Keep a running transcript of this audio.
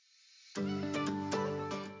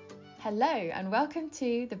Hello and welcome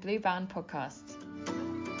to the Blue Band podcast.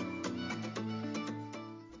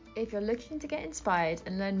 If you're looking to get inspired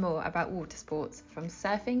and learn more about water sports, from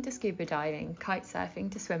surfing to scuba diving, kite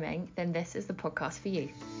surfing to swimming, then this is the podcast for you.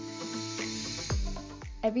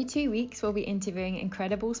 Every 2 weeks we'll be interviewing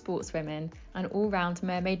incredible sportswomen and all-round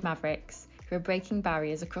mermaid mavericks who are breaking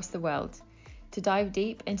barriers across the world to dive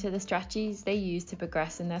deep into the strategies they use to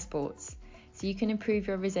progress in their sports, so you can improve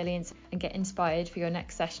your resilience and get inspired for your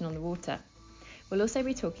next session on the water. We'll also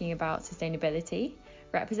be talking about sustainability,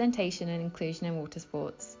 representation and inclusion in water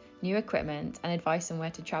sports, new equipment and advice on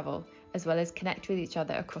where to travel, as well as connect with each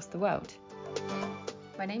other across the world.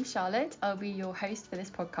 My name's Charlotte, I'll be your host for this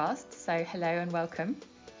podcast, so hello and welcome.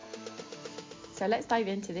 So let's dive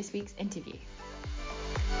into this week's interview.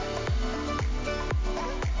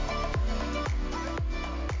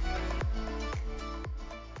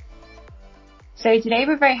 So today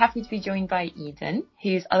we're very happy to be joined by Eden,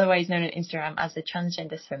 who's otherwise known on Instagram as a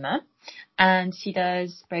transgender swimmer, and she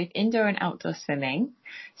does both indoor and outdoor swimming.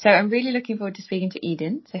 So I'm really looking forward to speaking to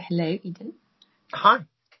Eden. So hello, Eden. Hi.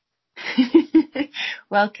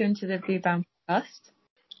 Welcome to the Blue Band podcast.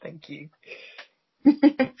 Thank you.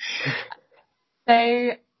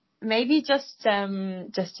 So maybe just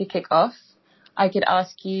to kick off, I could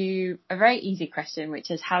ask you a very easy question, which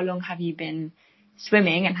is how long have you been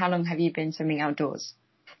swimming and how long have you been swimming outdoors?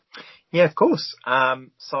 Yeah, of course.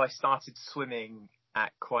 So I started swimming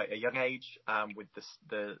at quite a young age with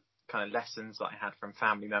the kind of lessons that I had from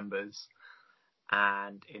family members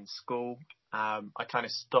and in school. I kind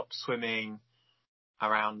of stopped swimming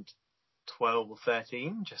around 12 or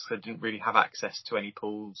 13, just because I didn't really have access to any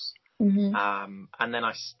pools. Mm-hmm. And then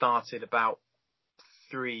I started about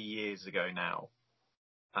 3 years ago now,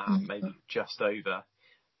 maybe just over,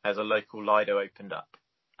 as a local Lido opened up,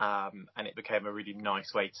 and it became a really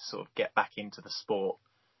nice way to sort of get back into the sport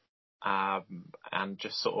and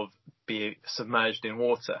just sort of be submerged in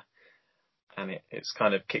water. And it's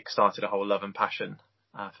kind of kick-started a whole love and passion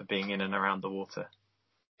for being in and around the water.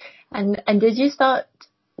 And did you start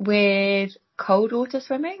with cold water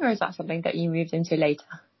swimming, or is that something that you moved into later?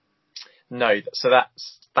 No, so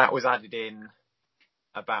that was added in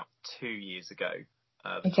about 2 years ago,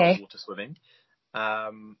 the cold water swimming.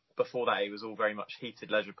 Before that, it was all very much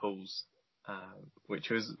heated leisure pools, which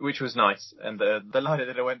was nice. And the Lido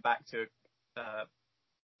that I went back to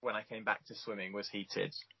when I came back to swimming was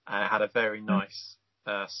heated, and it had a very nice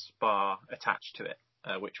spa attached to it,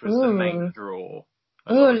 which was the main draw.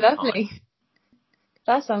 Oh, lovely!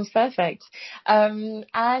 That sounds perfect.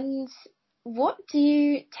 And what do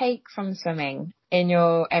you take from swimming in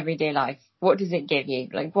your everyday life? What does it give you?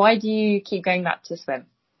 Like, why do you keep going back to swim?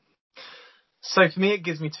 So for me, it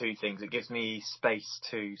gives me two things. It gives me space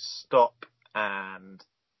to stop and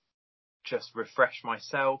just refresh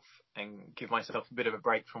myself and give myself a bit of a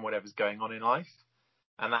break from whatever's going on in life.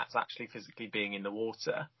 And that's actually physically being in the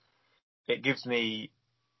water. It gives me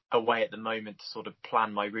a way at the moment to sort of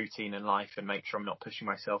plan my routine in life and make sure I'm not pushing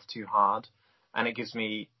myself too hard. And it gives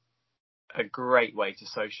me a great way to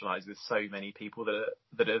socialise with so many people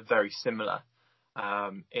that are very similar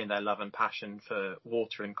in their love and passion for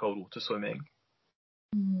water and cold water swimming.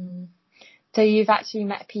 So you've actually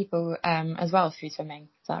met people as well through swimming,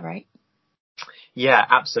 is that right? Yeah,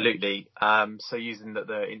 absolutely. So using the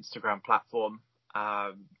Instagram platform,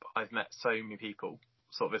 I've met so many people,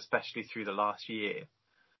 sort of especially through the last year,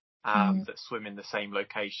 that swim in the same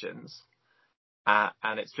locations.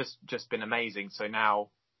 And it's just been amazing. So now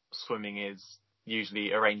swimming is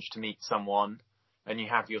usually arranged to meet someone and you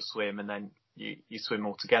have your swim, and then you swim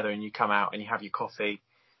all together and you come out and you have your coffee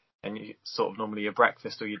and you sort of normally your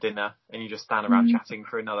breakfast or your dinner, and you just stand around chatting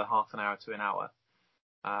for another half an hour to an hour.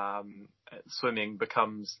 Swimming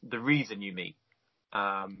becomes the reason you meet,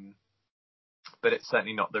 but it's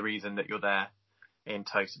certainly not the reason that you're there in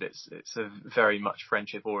total. It's a very much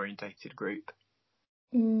friendship orientated group.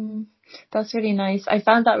 That's really nice. I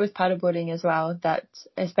found that with paddleboarding as well, that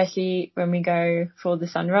especially when we go for the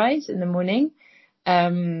sunrise in the morning,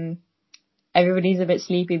 everybody's a bit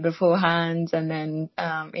sleepy beforehand, and then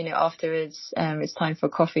afterwards it's time for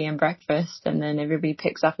coffee and breakfast, and then everybody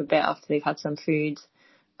picks up a bit after they've had some food.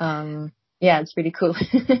 Yeah, it's really cool.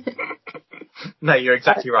 No, you're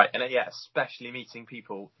exactly right. And especially meeting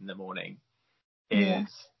people in the morning is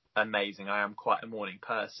amazing. I am quite a morning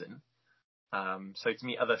person. So to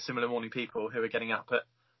meet other similar morning people who are getting up at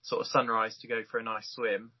sort of sunrise to go for a nice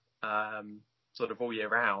swim, sort of all year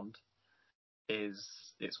round,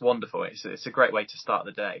 it's wonderful. It's a great way to start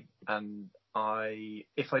the day. And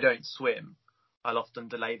if I don't swim, I'll often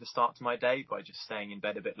delay the start to my day by just staying in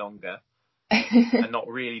bed a bit longer and not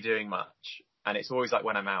really doing much. And it's always like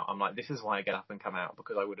when I'm out, I'm like, this is why I get up and come out,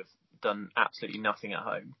 because I would have done absolutely nothing at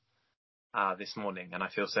home this morning. And I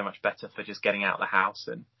feel so much better for just getting out of the house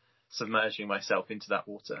and submerging myself into that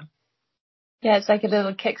water. Yeah, it's like a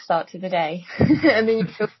little kickstart to the day. And then you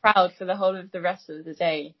feel proud for the whole of the rest of the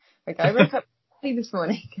day. Like, I woke up early this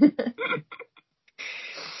morning.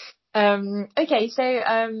 Okay,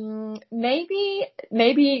 so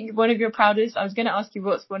maybe one of your proudest, I was going to ask you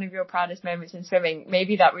what's one of your proudest moments in swimming.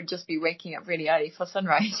 Maybe that would just be waking up really early for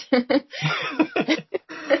sunrise.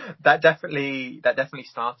 That definitely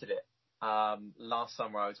started it. Last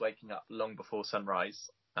summer I was waking up long before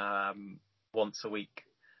sunrise, once a week.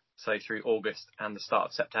 So through August and the start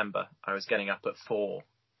of September, I was getting up at 4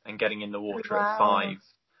 and getting in the water at 5,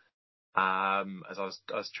 as I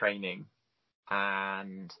was training.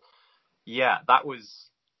 And yeah,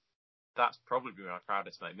 that's probably my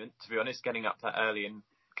proudest moment, to be honest, getting up that early and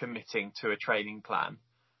committing to a training plan,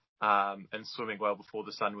 and swimming well before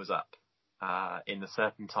the sun was up, in the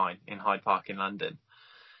Serpentine in Hyde Park in London.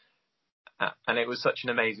 And it was such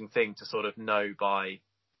an amazing thing to sort of know by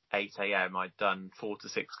 8 a.m. I'd done 4 to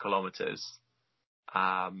 6 kilometres,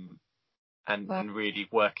 and really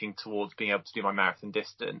working towards being able to do my marathon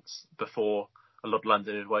distance before a lot of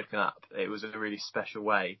London had woken up. It was a really special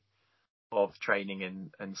way of training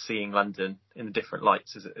and seeing London in the different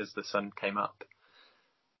lights as the sun came up.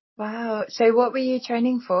 Wow. So what were you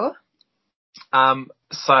training for?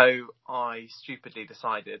 So I stupidly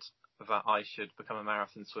decided that I should become a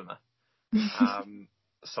marathon swimmer.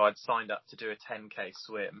 So I'd signed up to do a 10k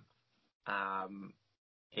swim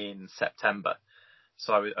in September.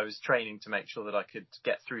 So I was training to make sure that I could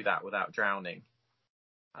get through that without drowning,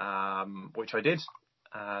 which I did.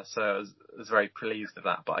 So I was very pleased with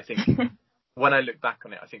that. But I think when I look back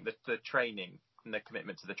on it, I think that the training and the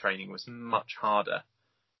commitment to the training was much harder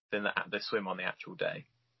than the swim on the actual day.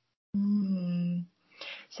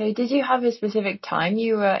 So did you have a specific time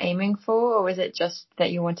you were aiming for, or was it just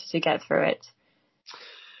that you wanted to get through it?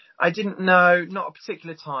 I didn't know, not a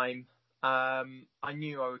particular time. I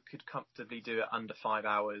knew I could comfortably do it under 5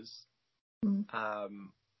 hours, but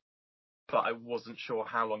I wasn't sure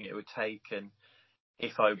how long it would take and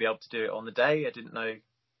if I would be able to do it on the day. I didn't know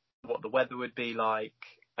what the weather would be like.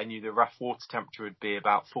 I knew the rough water temperature would be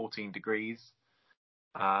about 14 degrees,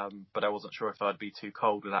 but I wasn't sure if I'd be too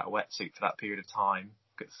cold without a wetsuit for that period of time.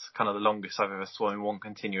 It's kind of the longest I've ever swum in one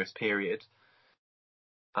continuous period.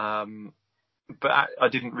 But I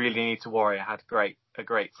didn't really need to worry. I had a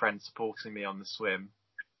great friend supporting me on the swim,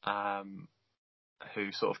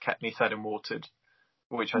 who sort of kept me fed and watered,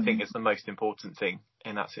 which I think is the most important thing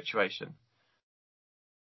in that situation.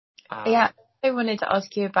 Yeah, I wanted to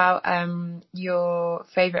ask you about your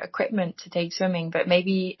favourite equipment to take swimming, but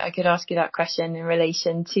maybe I could ask you that question in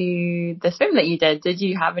relation to the swim that you did. Did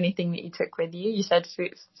you have anything that you took with you? You said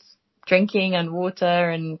food, drinking and water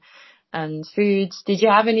and foods. Did you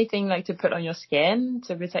have anything like to put on your skin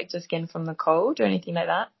to protect your skin from the cold or anything like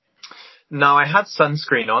that? No, I had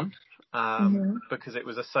sunscreen on, because it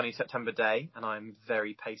was a sunny September day and I'm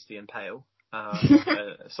very pasty and pale,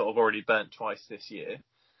 sort of already burnt twice this year.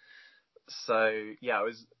 So yeah, I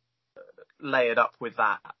was layered up with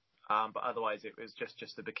that, but otherwise it was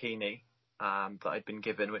just a bikini that I'd been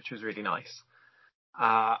given, which was really nice.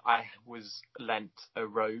 I was lent a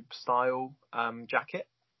robe style jacket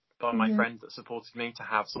by my friend that supported me to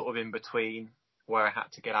have sort of in between where I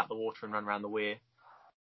had to get out the water and run around the weir.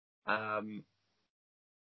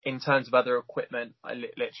 In terms of other equipment, I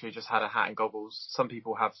literally just had a hat and goggles. Some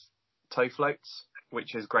people have toe floats,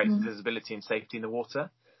 which is great for visibility and safety in the water.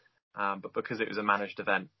 But because it was a managed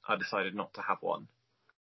event, I decided not to have one.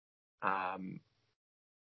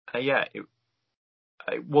 Yeah,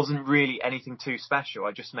 it wasn't really anything too special.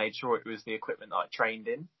 I just made sure it was the equipment that I trained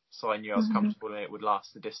in, so I knew I was comfortable and it would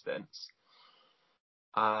last the distance.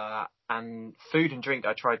 And food and drink,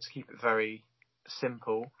 I tried to keep it very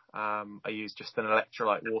simple. I used just an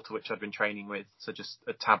electrolyte water, which I'd been training with, so just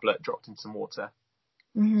a tablet dropped in some water.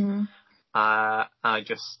 I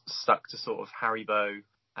just stuck to sort of Haribo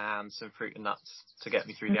and some fruit and nuts to get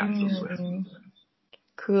me through the actual swim.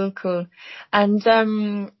 Cool.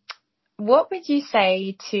 And what would you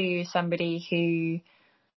say to somebody who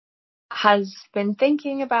has been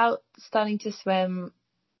thinking about starting to swim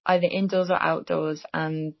either indoors or outdoors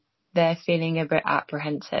and they're feeling a bit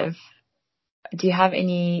apprehensive? Do you have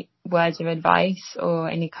any words of advice or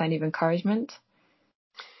any kind of encouragement?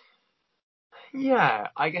 Yeah,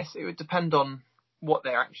 I guess it would depend on what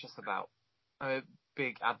they're anxious about. I'm a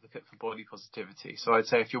big advocate for body positivity. So I'd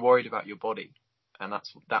say if you're worried about your body and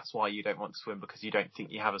that's why you don't want to swim because you don't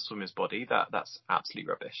think you have a swimmer's body, that's absolute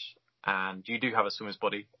rubbish. and you do have a swimmer's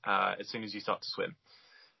body as soon as you start to swim,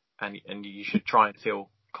 and you should try and feel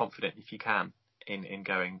confident if you can in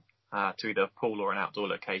going to either a pool or an outdoor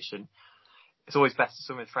location. It's always best to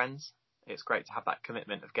swim with friends. It's great to have that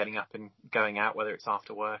commitment of getting up and going out, whether it's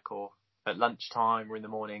after work or at lunchtime or in the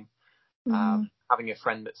morning. Having a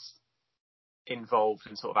friend that's involved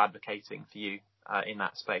and sort of advocating for you in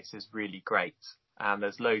that space is really great. And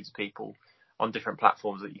there's loads of people on different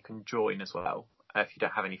platforms that you can join as well if you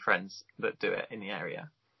don't have any friends that do it in the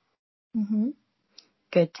area.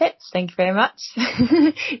 Good tips. Thank you very much.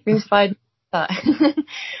 You inspired me with that.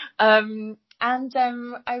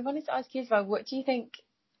 I wanted to ask you as well, what do you think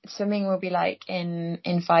swimming will be like in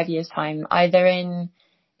 5 years' time, either in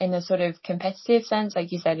a sort of competitive sense,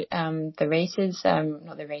 like you said, the races,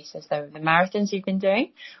 not the races, though, the marathons you've been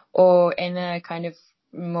doing, or in a kind of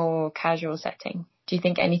more casual setting? Do you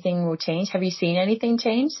think anything will change? Have you seen anything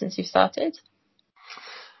change since you've started?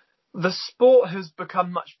 The sport has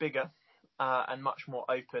become much bigger and much more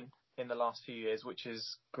open in the last few years, which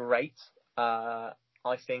is great. I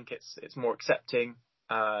think it's more accepting.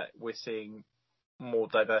 We're seeing more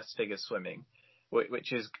diverse figures swimming,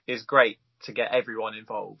 which is great to get everyone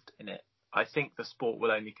involved in it. I think the sport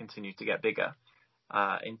will only continue to get bigger,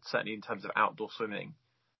 certainly in terms of outdoor swimming.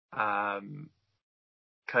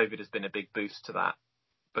 COVID has been a big boost to that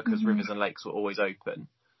because rivers and lakes were always open,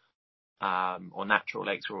 or natural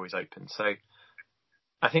lakes were always open. So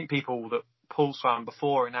I think people that pool swam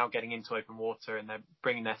before are now getting into open water, and they're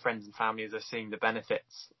bringing their friends and family as they're seeing the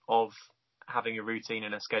benefits of having a routine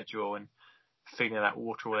and a schedule and feeling that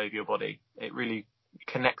water all over your body. It really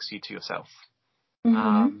connects you to yourself.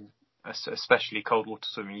 Especially cold water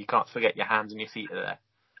swimming, you can't forget your hands and your feet are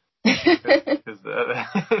there.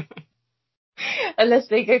 Unless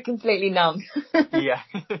they go completely numb. Yeah.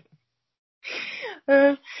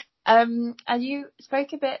 And you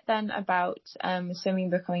spoke a bit then about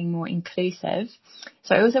swimming becoming more inclusive.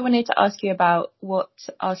 So I also wanted to ask you about what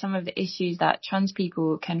are some of the issues that trans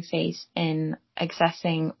people can face in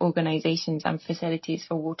accessing organisations and facilities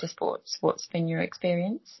for water sports. What's been your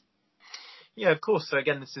experience? Yeah, of course. So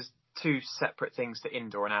again, this is two separate things to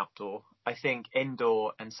indoor and outdoor. I think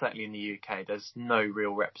indoor, and certainly in the UK, there's no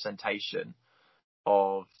real representation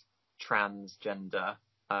of transgender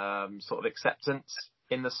sort of acceptance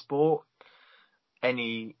in the sport.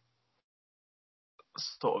 Any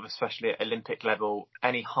sort of, especially at Olympic level,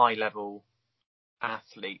 any high level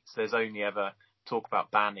athletes, there's only ever talk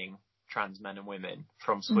about banning trans men and women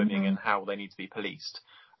from swimming and how they need to be policed,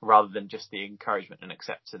 rather than just the encouragement and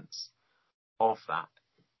acceptance of that.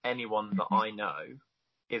 Anyone that I know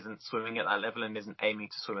isn't swimming at that level and isn't aiming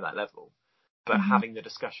to swim at that level. But having the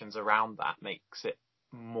discussions around that makes it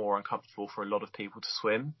more uncomfortable for a lot of people to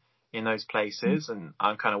swim in those places. And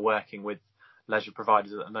I'm kind of working with leisure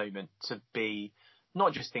providers at the moment to be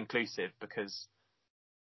not just inclusive, because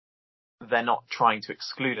they're not trying to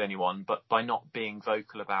exclude anyone, but by not being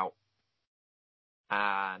vocal about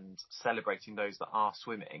and celebrating those that are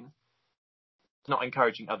swimming, not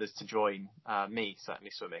encouraging others to join me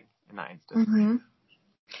certainly swimming in that instance.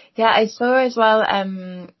 Yeah, I saw as well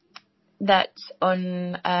that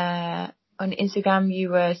on Instagram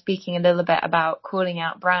you were speaking a little bit about calling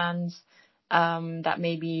out brands that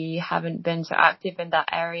maybe haven't been so active in that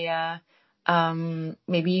area.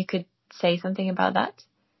 Maybe you could say something about that?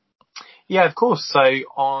 Yeah, of course. So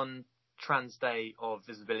on Trans Day of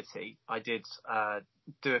Visibility, I did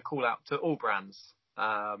do a call out to all brands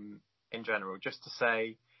in general, just to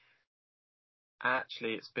say,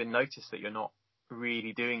 actually, it's been noticed that you're not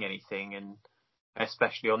really doing anything, and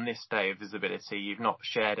especially on this day of visibility, you've not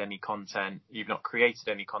shared any content, you've not created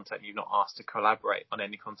any content, you've not asked to collaborate on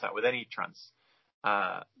any content with any trans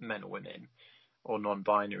men or women or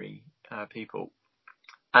non-binary people.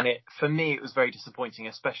 And for me, it was very disappointing,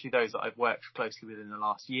 especially those that I've worked closely with in the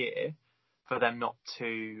last year, for them not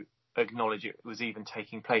to acknowledge it was even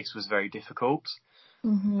taking place was very difficult.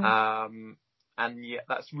 And yeah,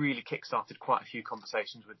 that's really kickstarted quite a few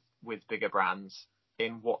conversations with bigger brands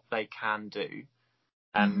in what they can do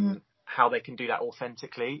and how they can do that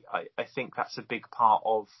authentically. I think that's a big part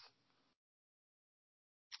of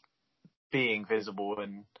being visible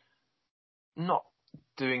and not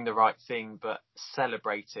doing the right thing, but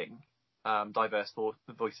celebrating diverse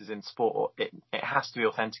voices in sport. It has to be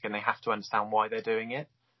authentic, and they have to understand why they're doing it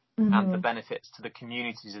and the benefits to the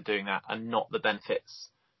communities of doing that, and not the benefits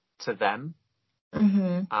to them.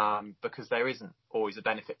 Because there isn't always a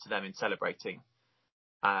benefit to them in celebrating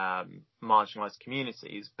marginalised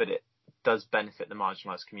communities, but it does benefit the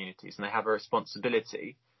marginalised communities, and they have a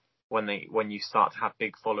responsibility when you start to have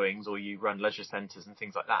big followings or you run leisure centres and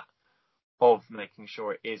things like that. of making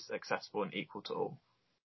sure it is accessible and equal to all.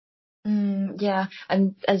 Yeah,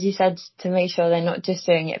 and as you said, to make sure they're not just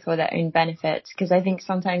doing it for their own benefit, because I think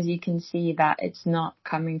sometimes you can see that it's not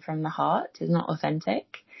coming from the heart, it's not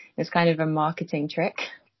authentic, it's kind of a marketing trick.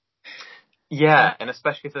 Yeah, and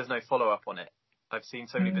especially if there's no follow-up on it. I've seen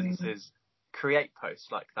so many Mm. businesses create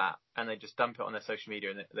posts like that and they just dump it on their social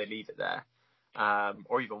media and they leave it there.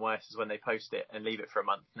 Or even worse is when they post it and leave it for a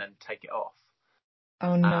month and then take it off.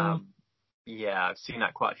 Oh no. Yeah, I've seen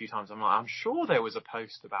that quite a few times. I'm sure there was a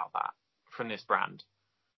post about that from this brand.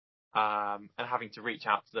 And having to reach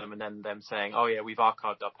out to them and then them saying, oh yeah, we've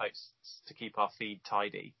archived our posts to keep our feed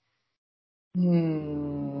tidy.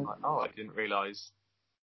 Hmm. Like, oh, I didn't realise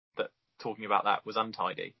that talking about that was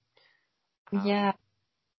untidy. Yeah,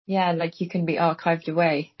 like you can be archived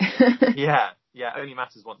away. Yeah, it only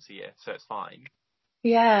matters once a year, so it's fine.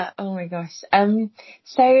 Yeah, oh my gosh. Then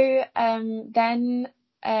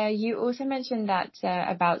you also mentioned that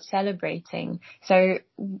about celebrating. So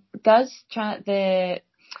does the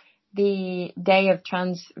day of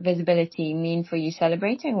trans visibility mean for you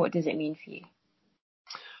celebrating? What does it mean for you?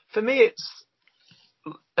 For me, it's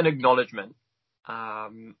an acknowledgement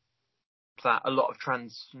that a lot of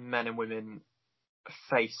trans men and women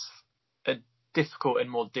face a difficult and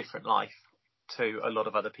more different life to a lot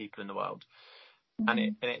of other people in the world. Mm-hmm.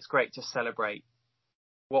 And it's great to celebrate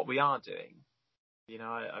what we are doing. You know,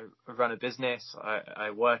 I run a business,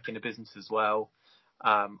 I work in a business as well.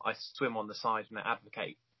 I swim on the side and I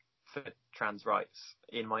advocate for trans rights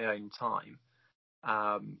in my own time.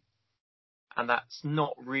 And that's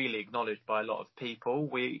not really acknowledged by a lot of people.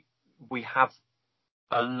 We have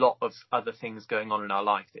a lot of other things going on in our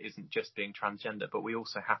life that isn't just being transgender, but we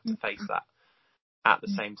also have to face that at the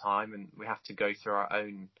same time, and we have to go through our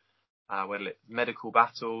own whether it's medical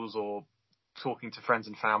battles or talking to friends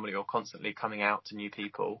and family or constantly coming out to new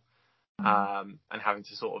people, and having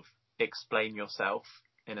to sort of explain yourself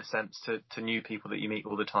in a sense to new people that you meet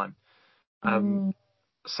all the time.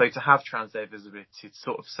 So to have Trans Day visibility, to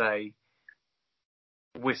sort of say,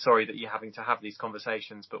 we're sorry that you're having to have these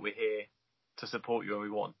conversations, but we're here to support you and we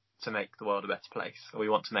want to make the world a better place. Or we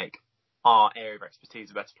want to make our area of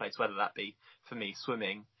expertise a better place, whether that be, for me,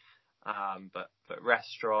 swimming, but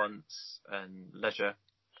restaurants and leisure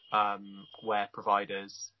wear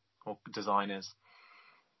providers or designers.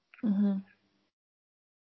 So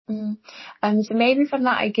maybe from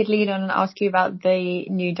that I could lead on and ask you about the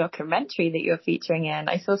new documentary that you're featuring in.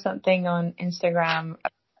 I saw something on Instagram,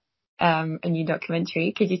 a new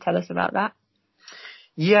documentary. Could you tell us about that?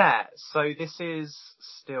 Yeah, so this is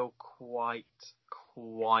still quite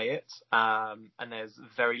quiet, and there's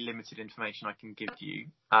very limited information I can give you.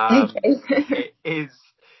 Okay.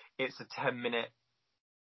 It's a 10-minute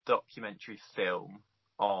documentary film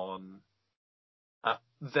on a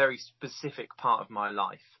very specific part of my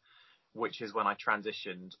life, which is when I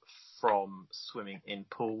transitioned from swimming in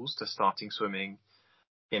pools to starting swimming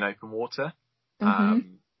in open water.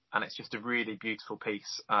 And it's just a really beautiful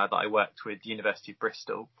piece that I worked with the University of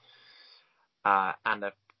Bristol and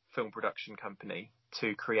a film production company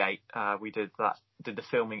to create. We did the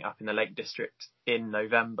filming up in the Lake District in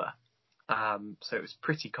November, so it was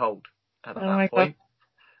pretty cold at that point.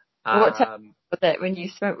 What time was it when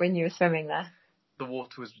you were swimming there? The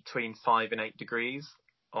water was between 5 and 8 degrees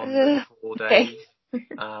on the 4 days.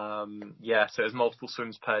 Yeah, so it was multiple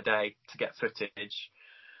swims per day to get footage.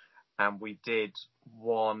 And we did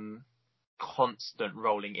one constant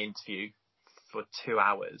rolling interview for 2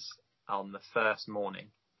 hours on the first morning.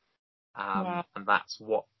 Wow. And that's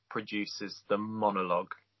what produces the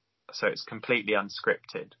monologue. So it's completely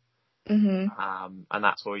unscripted. And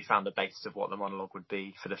that's where we found the basis of what the monologue would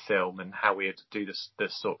be for the film and how we had to do the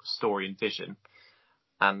sort of story and vision.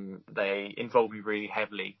 And they involved me really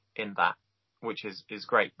heavily in that, which is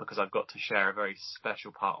great because I've got to share a very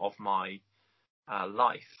special part of my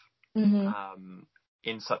life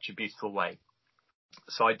in such a beautiful way.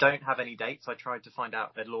 So I don't have any dates. I tried to find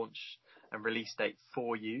out a launch and release date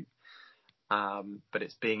for you, but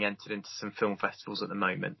it's being entered into some film festivals at the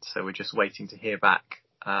moment. So we're just waiting to hear back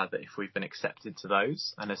that if we've been accepted to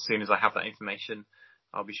those. And as soon as I have that information,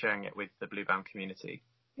 I'll be sharing it with the Bluebound community.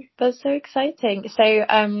 That's so exciting. So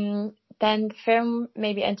then the film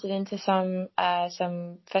maybe entered into some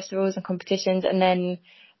festivals and competitions, and then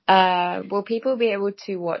will people be able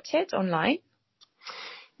to watch it online?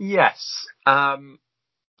 Yes.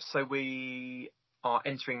 So we are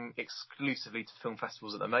entering exclusively to film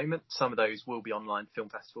festivals at the moment. Some of those will be online film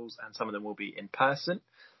festivals and some of them will be in person.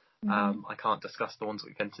 I can't discuss the ones that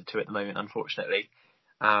we've entered to at the moment, unfortunately.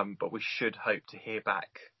 But we should hope to hear back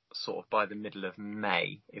sort of by the middle of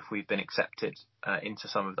May if we've been accepted into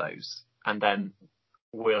some of those. and then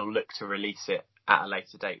we'll look to release it at a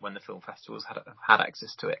later date when the film festivals had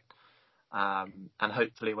access to it, and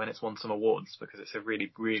hopefully when it's won some awards, because it's a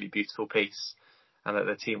really, really beautiful piece, and that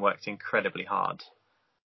the team worked incredibly hard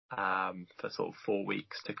for sort of 4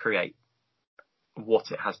 weeks to create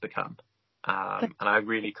what it has become, and I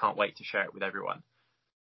really can't wait to share it with everyone.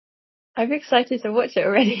 I'm excited to watch it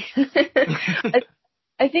already.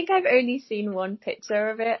 I think I've only seen one picture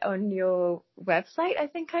of it on your website. I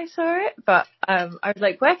think I saw it, but I was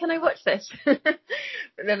like, where can I watch this? But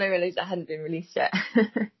then I realised it hadn't been released yet.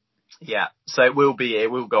 Yeah, so it will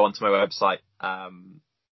go onto my website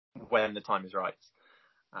when the time is right,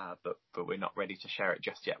 but we're not ready to share it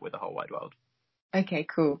just yet with the whole wide world. Okay,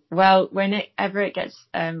 cool. Well, whenever it gets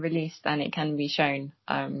released and it can be shown,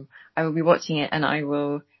 I will be watching it and I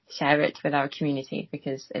will share it with our community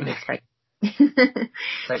because it looks great.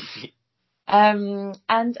 Thank you. And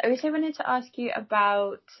I also wanted to ask you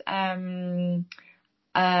about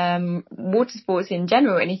water sports in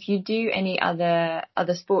general, and if you do any other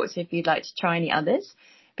sports, if you'd like to try any others,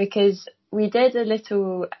 because we did a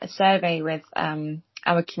little survey with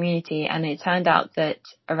our community, and it turned out that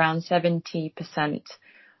around 70%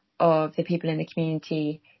 of the people in the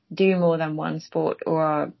community do more than one sport or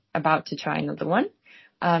are about to try another one.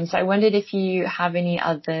 So I wondered if you have any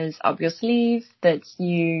others up your sleeve that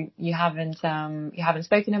you haven't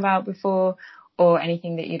spoken about before, or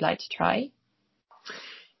anything that you'd like to try.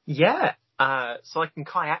 Yeah, so I can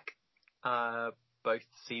kayak both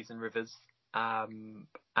seas and rivers, and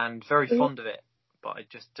very fond of it, but I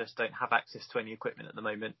just don't have access to any equipment at the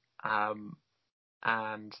moment, and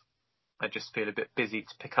I just feel a bit busy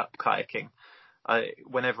to pick up kayaking.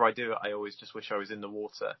 Whenever I do it, I always just wish I was in the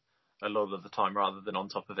water a lot of the time rather than on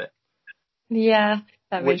top of it. Yeah,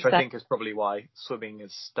 that makes sense. Which I think is probably why swimming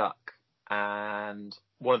is stuck. And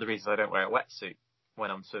one of the reasons I don't wear a wetsuit when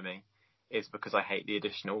I'm swimming is because I hate the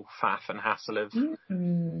additional faff and hassle of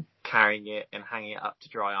carrying it and hanging it up to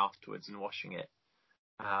dry afterwards and washing it.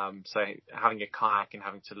 So having a kayak and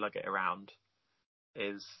having to lug it around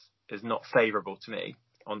is not favourable to me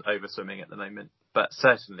over swimming at the moment. But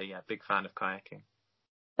certainly, yeah, big fan of kayaking.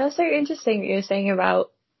 That's so interesting that you're saying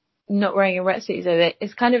about not wearing a wetsuit, so that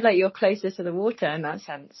it's kind of like you're closer to the water in that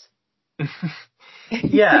sense.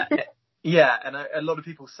 Yeah, and a lot of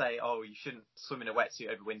people say, oh, you shouldn't swim in a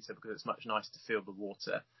wetsuit over winter because it's much nicer to feel the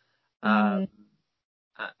water. I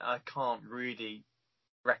can't really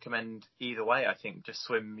recommend either way. I think just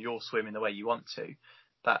swim in the way you want to.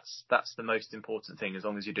 That's the most important thing. As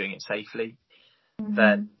long as you're doing it safely,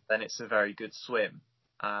 then it's a very good swim.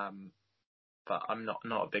 But I'm not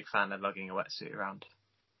a big fan of lugging a wetsuit around.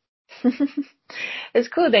 It's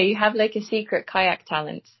cool though. You have like a secret kayak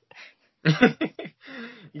talent.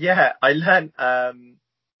 Yeah, I learned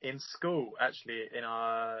in school, actually, in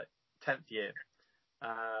our 10th year,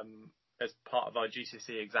 as part of our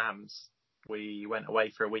GCSE exams, we went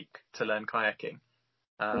away for a week to learn kayaking,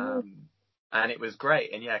 and it was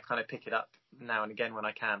great. And yeah, kind of pick it up now and again when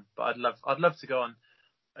I can. But I'd love to go on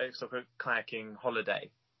a sort of kayaking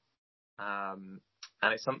holiday.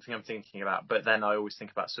 And it's something I'm thinking about, but then I always think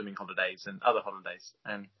about swimming holidays and other holidays,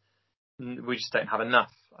 and we just don't have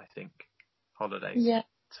enough, I think, holidays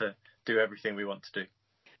to do everything we want to do.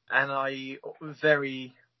 And I was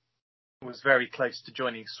very close to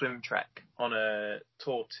joining Swim Trek on a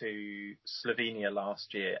tour to Slovenia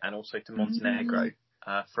last year and also to Montenegro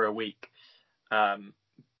for a week.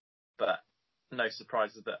 But no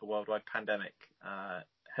surprises that a worldwide pandemic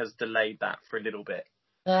has delayed that for a little bit.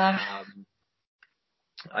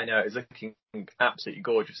 I know, it was looking absolutely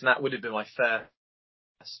gorgeous, and that would have been my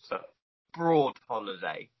first broad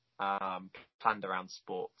holiday planned around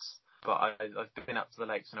sports. But I've been up to the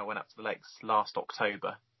lakes, and I went up to the lakes last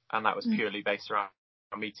October, and that was purely based around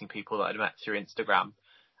meeting people that I'd met through Instagram,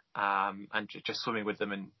 and just swimming with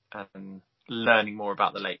them and learning more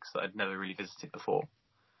about the lakes that I'd never really visited before.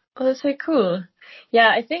 Oh, that's so cool. Yeah,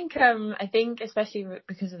 I think especially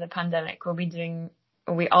because of the pandemic,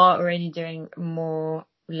 we are already doing more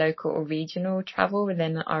local or regional travel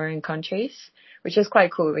within our own countries, which is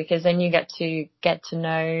quite cool because then you get to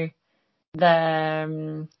know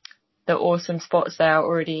the awesome spots that are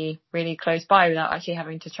already really close by without actually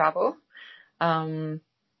having to travel. I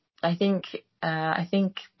think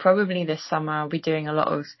probably this summer I'll be doing a lot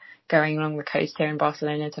of going along the coast here in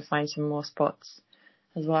Barcelona to find some more spots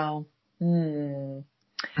as well. And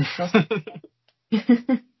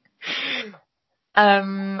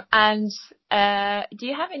do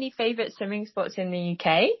you have any favourite swimming spots in the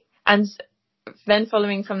UK? And then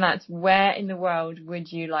following from that, where in the world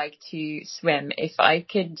would you like to swim? If I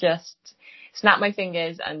could just snap my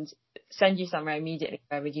fingers and send you somewhere immediately,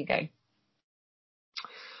 where would you go?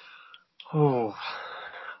 Oh,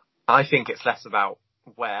 I think it's less about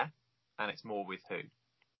where and it's more with who.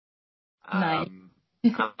 Nice.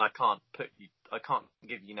 And I can't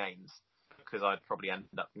give you names because I'd probably end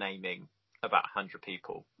up naming about 100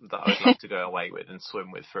 people that I would love to go away with and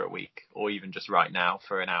swim with for a week, or even just right now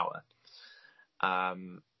for an hour.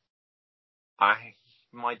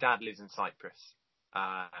 My dad lives in Cyprus,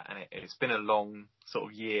 and it's been a long sort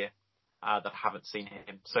of year that I haven't seen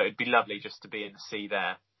him. So it'd be lovely just to be in the sea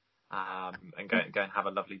there, and go and have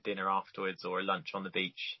a lovely dinner afterwards or a lunch on the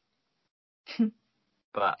beach.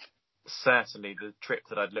 But certainly the trip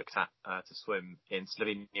that I'd looked at to swim in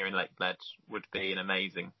Slovenia in Lake Bled would be an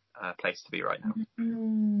amazing place to be right now.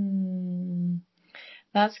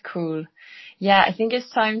 That's cool. Yeah, I think it's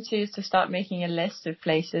time to start making a list of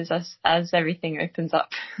places as everything opens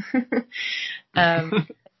up to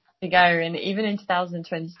go, and even in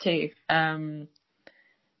 2022,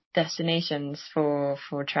 destinations for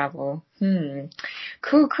travel.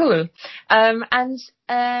 Cool. And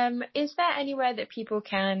is there anywhere that people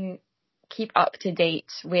can keep up to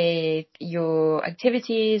date with your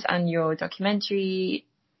activities and your documentary?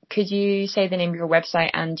 Could you say the name of your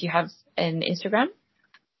website, and do you have an Instagram?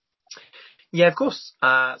 Yeah, of course.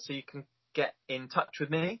 So you can get in touch with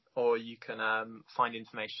me, or you can find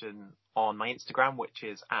information on my Instagram, which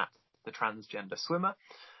is at the transgender swimmer.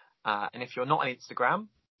 And if you're not on Instagram,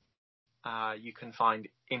 you can find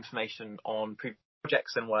information on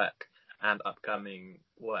projects and work and upcoming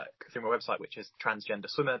work through my website, which is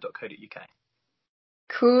transgenderswimmer.co.uk.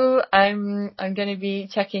 Cool. I'm going to be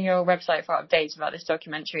checking your website for updates about this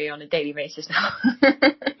documentary on a daily basis now.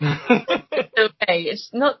 Okay,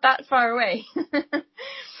 it's not that far away.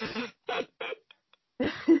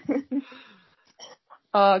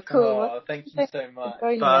 Oh, cool. Oh, thank you so much.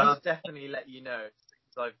 But I'll definitely let you know as soon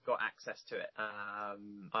as I've got access to it.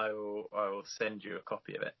 I will send you a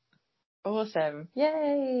copy of it. Awesome.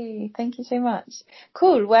 Yay. Thank you so much.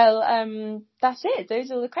 Cool. Well, that's it.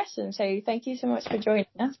 Those are all the questions. So thank you so much for joining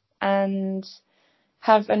us, and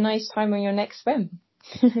have a nice time on your next swim.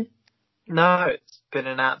 No, it's been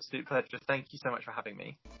an absolute pleasure. Thank you so much for having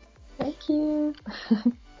me. Thank you.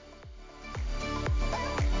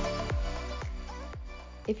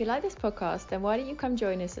 If you like this podcast, then why don't you come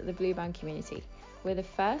join us at the Blue Band community? We're the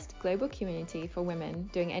first global community for women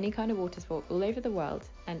doing any kind of water sport all over the world,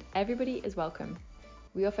 and everybody is welcome.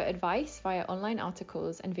 We offer advice via online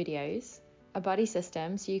articles and videos, a buddy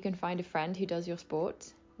system so you can find a friend who does your sport,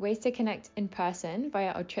 ways to connect in person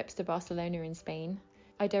via our trips to Barcelona in Spain,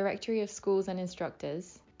 a directory of schools and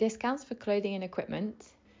instructors, discounts for clothing and equipment,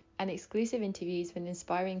 and exclusive interviews with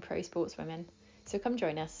inspiring pro sportswomen. So come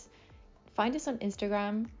join us. Find us on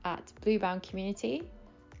Instagram at Bluebound Community,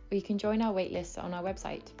 or you can join our waitlist on our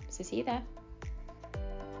website. So see you there.